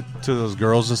that shit to those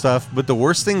girls and stuff, but the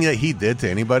worst thing that he did to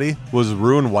anybody was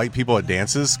ruin white people at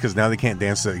dances because now they can't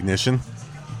dance to Ignition.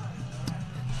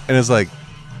 And it's like,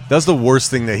 that's the worst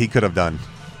thing that he could have done.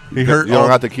 He hurt. You don't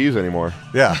got the keys anymore.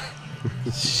 Yeah.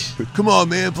 Come on,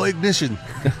 man, play Ignition.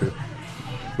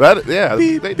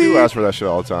 They do ask for that shit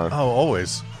all the time. Oh,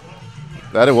 always.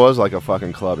 That it was like a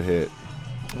fucking club hit.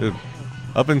 Dude,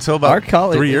 up until about R.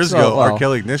 Kelly- 3 years it's ago, not- wow. R.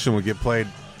 Kelly Ignition would get played.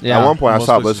 yeah. At one point, I Most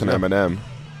stopped places listening to Eminem.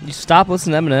 You stop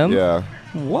listening to Eminem? Yeah,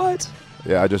 What?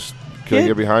 I just couldn't Kid?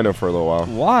 get behind him for a little while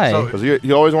Why? So- because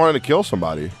he always wanted to kill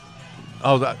somebody.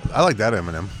 Oh, I like that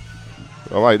Eminem.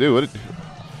 I'm like, dude,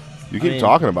 you keep mean-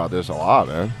 talking about this a lot,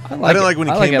 man. I didn't like when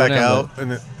he came back Eminem, out,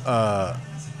 and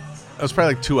it was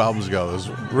probably like 2 albums ago. It was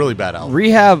a really bad but album.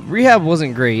 Rehab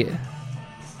wasn't great. It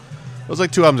was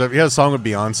like 2 albums. He had a song with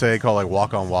Beyonce called like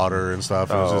 "Walk on Water" and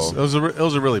stuff. It was just it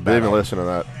was a really bad. Didn't even album. listen to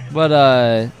that.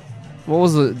 But what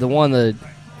was the one, the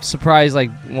surprise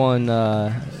like one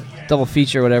double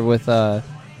feature or whatever with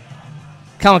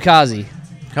Kamikaze?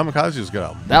 Kamikaze was a good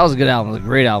album. That was a good album. It was a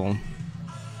great album.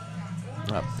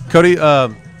 Cody,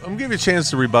 I'm gonna give you a chance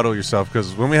to rebuttal yourself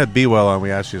because when we had B Well on,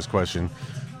 we asked you this question,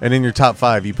 and in your top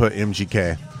 5, you put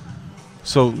MGK.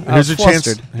 So here's was your chance.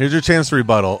 flustered. Here's your chance to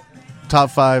rebuttal. Top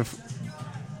 5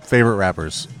 favorite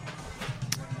rappers.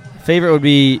 Favorite would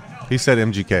be He said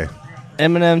MGK.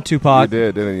 Eminem, You Tupac.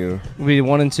 did, didn't you? Would be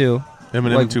 1 and 2.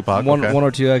 Eminem Like and Tupac. One okay.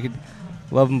 or 2. I could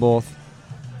love them both.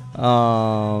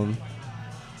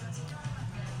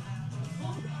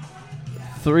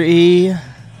 3.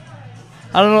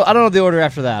 I don't know the order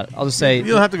after that. I'll just say You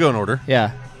don't have to go in order.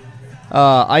 yeah.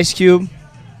 Ice Cube,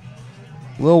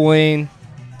 Lil Wayne,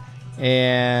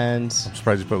 and I'm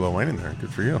surprised you put Lil Wayne in there.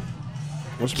 Good for you.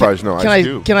 I'm surprised no can Ice I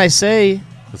Cube. can I say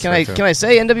That's can fair, I too. can I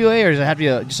say NWA, or does it have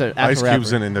to be just an Ice actual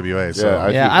Cube's rapper? in NWA. So Yeah,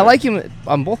 Ice Yeah, Cube, I yeah. like him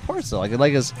on both parts though.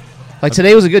 Like his, like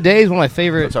Today Was a Good Day is one of my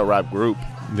favorite. That's a rap group.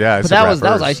 yeah. I But said that was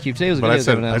rappers. Ice Cube. Today Was a But Good I Day. was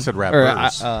said Eminem. I said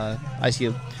Or, rappers. Ice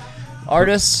Cube.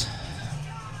 Artists,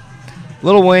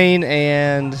 Lil Wayne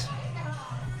and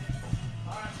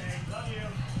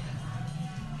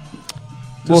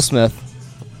Will Smith.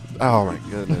 Oh my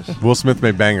goodness. Will Smith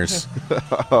made bangers.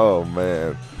 Oh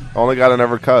man. Only got to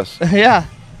never cuss. yeah,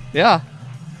 yeah.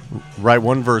 Write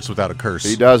one verse without a curse.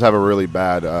 He does have a really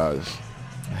bad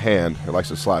hand. He likes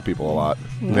to slap people a lot.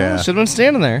 Yeah. Should have been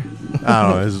standing there. I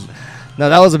don't know. His, No,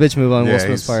 that was a bitch move on Will yeah,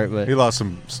 Smith's he's- part, but he lost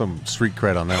some street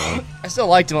cred on that one. I still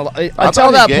liked him a lot. I Until thought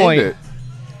he that gained point. it.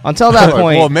 Until that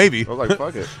point. Well, maybe. I was like,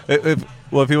 fuck it.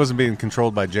 If he wasn't being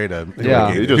controlled by Jada, he Yeah. would've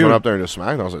He gained it. just If went up there and just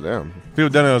smacked. I was like, damn. If he would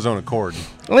have done it on his own accord.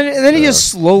 And then he just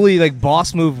slowly, like,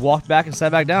 boss move, walked back and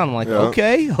sat back down. I'm like, Yeah.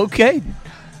 okay.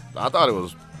 I thought it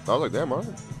was. I was like, damn, man.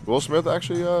 Will Smith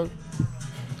actually.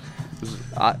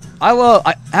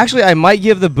 I might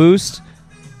give the boost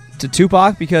to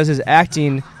Tupac because his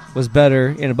acting was better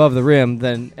in Above the Rim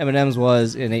than Eminem's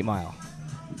was in 8 Mile.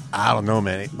 I don't know,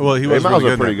 man. Well, he was 8 Mile's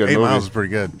really a pretty good 8 movie. Miles is pretty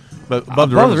good. But Above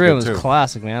the Above the Rim was was good, too.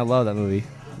 classic, man. I love that movie.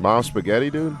 Mom Spaghetti,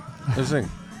 dude. Here's the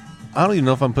thing. I don't even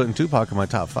know if I'm putting Tupac in my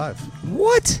top 5.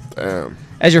 What? Damn.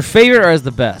 As your favorite or as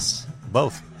the best?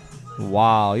 Both.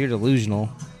 Wow, you're delusional.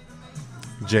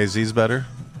 Jay-Z's better.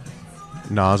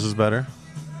 Nas is better.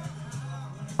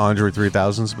 Andre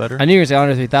 3000's better. I knew you were going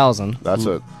to say Andre 3000.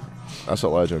 That's a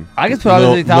legend. I could put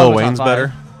Andre 3000 Lil in my Wayne's top 5.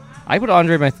 better. I put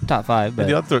Andre in my top 5.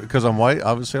 But Because I'm white,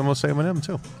 obviously I'm going to say Eminem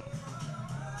too.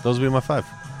 Those would be my 5.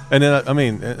 And then,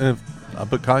 and if I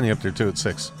put Kanye up there too at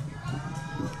 6.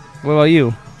 what about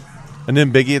you? And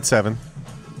then Biggie at 7.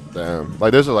 Damn.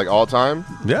 Like, this is like all time?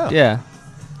 Yeah. Yeah.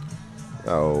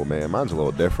 Oh, man. Mine's a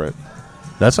little different.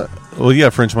 Well, you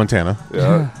got French Montana.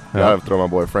 Yeah. Gotta throw my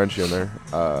boy Frenchie in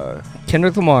there.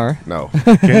 Kendrick Lamar. No.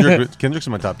 Kendrick's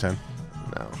in my top 10.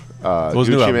 No. Well, his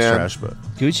new Gucci album's Man, trash, but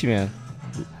Gucci Man.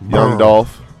 Young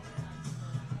Dolph,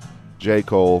 J.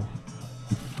 Cole,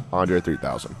 Andre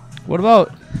 3000. What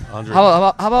about Andre.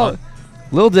 how about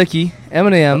Lil Dicky,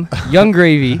 Eminem, Young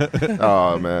Gravy?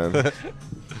 Oh, man.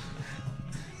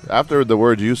 After the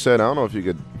words you said, I don't know if you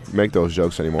could make those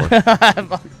jokes anymore.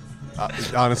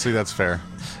 Honestly, that's fair.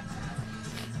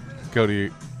 Cody,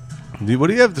 what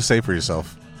do you have to say for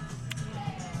yourself?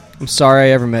 I'm sorry I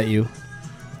ever met you.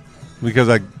 Because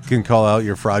I can call out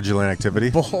your fraudulent activity.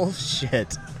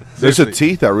 Bullshit. There's the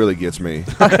teeth that really gets me.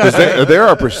 'Cause they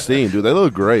are pristine, dude. They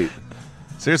look great.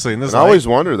 Seriously, and this And I always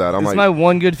wonder that. I'm It's like, my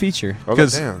one good feature. I was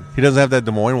because like, damn. he doesn't have that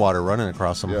Des Moines water running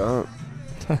across him. Yeah.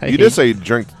 I You hate- did say you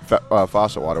drink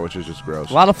faucet water, which is just gross.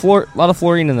 a lot of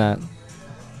fluorine in that.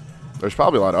 There's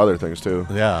probably a lot of other things, too.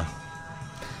 Yeah.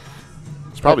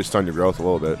 It's probably stunned your growth a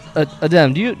little bit.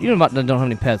 Adem, you don't have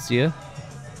any pets, do you?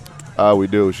 We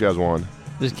do. She has one.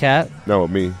 There's a cat. No,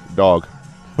 me. Dog.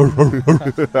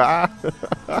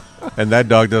 And that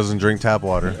dog doesn't drink tap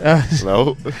water.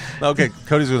 No. Okay,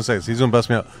 Cody's going to say this. He's going to bust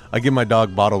me out. I give my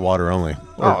dog bottled water only.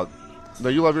 Oh, no,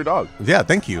 you love your dog. Yeah,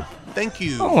 thank you. Thank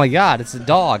you. Oh my God, it's a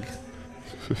dog.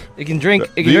 It can drink. It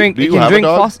Do can you- drink. do It you can have a drink.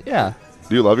 dog? Yeah,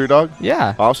 Do you love your dog?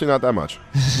 yeah. Honestly, not that much.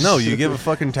 No, you give a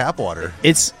fucking tap water.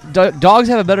 It's dogs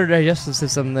have a better digestive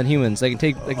system than humans. They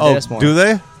can digest more. Do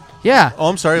they? Yeah. Oh,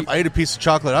 I'm sorry. If I ate a piece of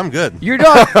chocolate, I'm good. Your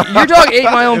dog ate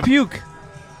my own puke.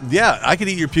 Yeah, I could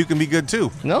eat your puke and be good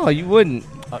too. No, you wouldn't.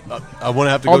 I wouldn't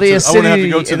have to All go the to. I wouldn't have to acidity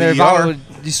go to in the their vomit ER.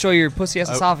 would destroy your pussy ass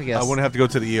esophagus. I wouldn't have to go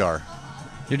to the ER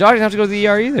Your dog doesn't have to go to the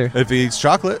ER either. if he eats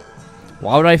chocolate.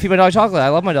 Why would I feed my dog chocolate? I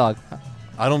love my dog.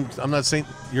 I'm not saying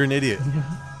you're an idiot.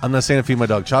 I'm not saying to feed my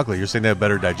dog chocolate. You're saying they have a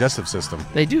better digestive system.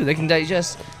 They do. They can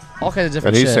digest all kinds of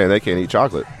And different he's shit. saying they can't eat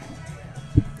chocolate.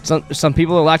 Some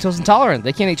people are lactose intolerant.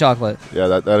 They can't eat chocolate. Yeah,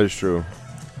 that is true.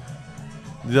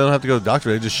 You don't have to go to the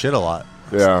doctor. They just shit a lot.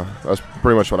 Yeah, that's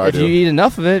pretty much what I If do. you eat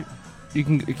enough of it, it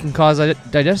can cause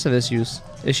digestive issues.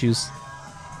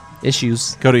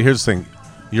 Cody, here's the thing.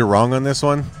 You're wrong on this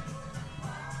one.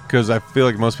 Because I feel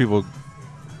like most people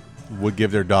would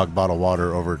give their dog bottled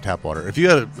water over tap water. If you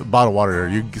had a bottled water,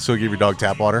 you still give your dog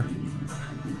tap water?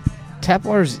 Tap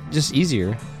water's just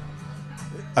easier.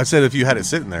 I said if you had it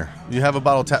sitting there. You have a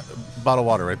bottle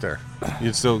water right there.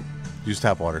 You'd still use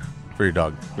tap water for your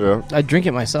dog. Yeah. I drink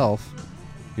it myself.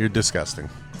 You're disgusting.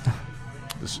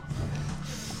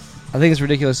 I think it's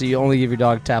ridiculous that you only give your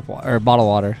dog tap water or bottled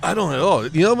water. I don't know.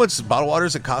 You know how much bottled water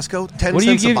is at Costco? 10 What do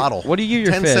you cents give- a bottle. what do you give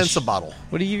your 10 fish? cents a bottle.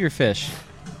 What do you give your fish?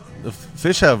 The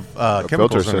fish have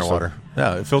chemicals in their system. water.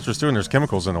 Yeah, it filters through and there's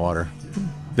chemicals in the water.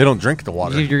 They don't drink the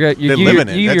water. You give your, they live in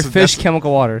it. you give your That's- fish that's-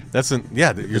 chemical water.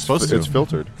 You're supposed to. It's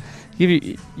filtered.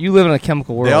 You live in a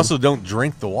chemical world. They also don't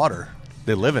drink the water.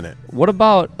 They live in it. What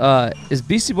about is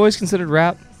Beastie Boys considered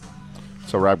rap?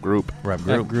 It's a rap group. Rap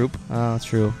Rap group. group. Oh,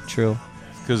 true.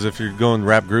 Because if you're going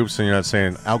rap groups and you're not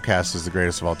saying Outkast is the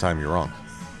greatest of all time, you're wrong.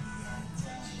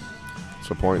 That's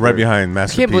the point. Right there. behind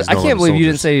Master I P's can't No Limit believe you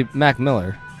didn't Soldiers. say Mac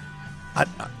Miller.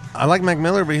 I like Mac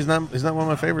Miller, but he's not one of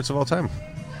my favorites of all time.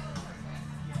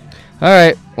 All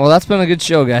right. Well, that's been a good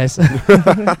show, guys.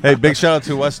 Hey, big shout out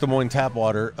to West Des Moines Tap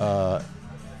Water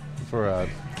for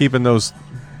keeping those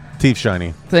teeth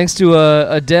shiny. Thanks to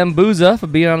Adem Booza for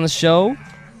being on the show.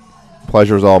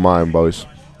 Pleasure's all mine, boys.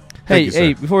 Hey, you,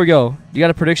 hey! sir. Before we go, you got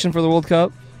a prediction for the World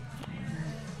Cup?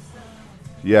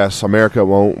 Yes, America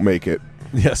won't make it.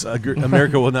 Yes,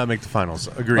 America will not make the finals.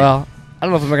 Agreed. Well, I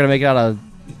don't know if we're gonna make it out of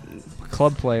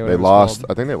club play. Or They whatever it's lost.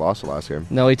 called. I think they lost the last game.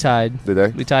 No, we tied. Did they?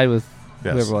 We tied with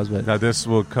Yes. whoever it was. But Now this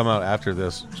will come out after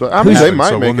this. So I mean, they happens, might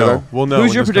so make we'll know. it. We'll know. who's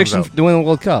when your this comes prediction out. to win the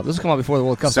World Cup? This will come out before the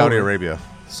World Cup. Saudi Arabia.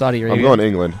 Saudi Arabia. I'm going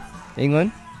England.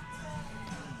 England.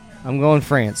 I'm going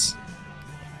France.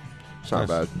 It's not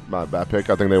Nice. bad. Not a bad pick.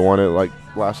 I think they won it like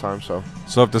last time. So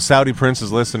So if the Saudi prince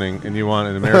is listening and you want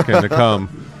an American to come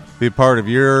be part of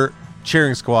your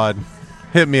cheering squad,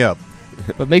 hit me up.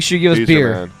 But make sure you give us Peace,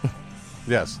 beer. man.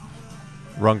 Yes.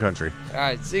 Wrong country. All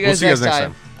right. See you We'll guys see you guys next next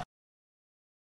time. time.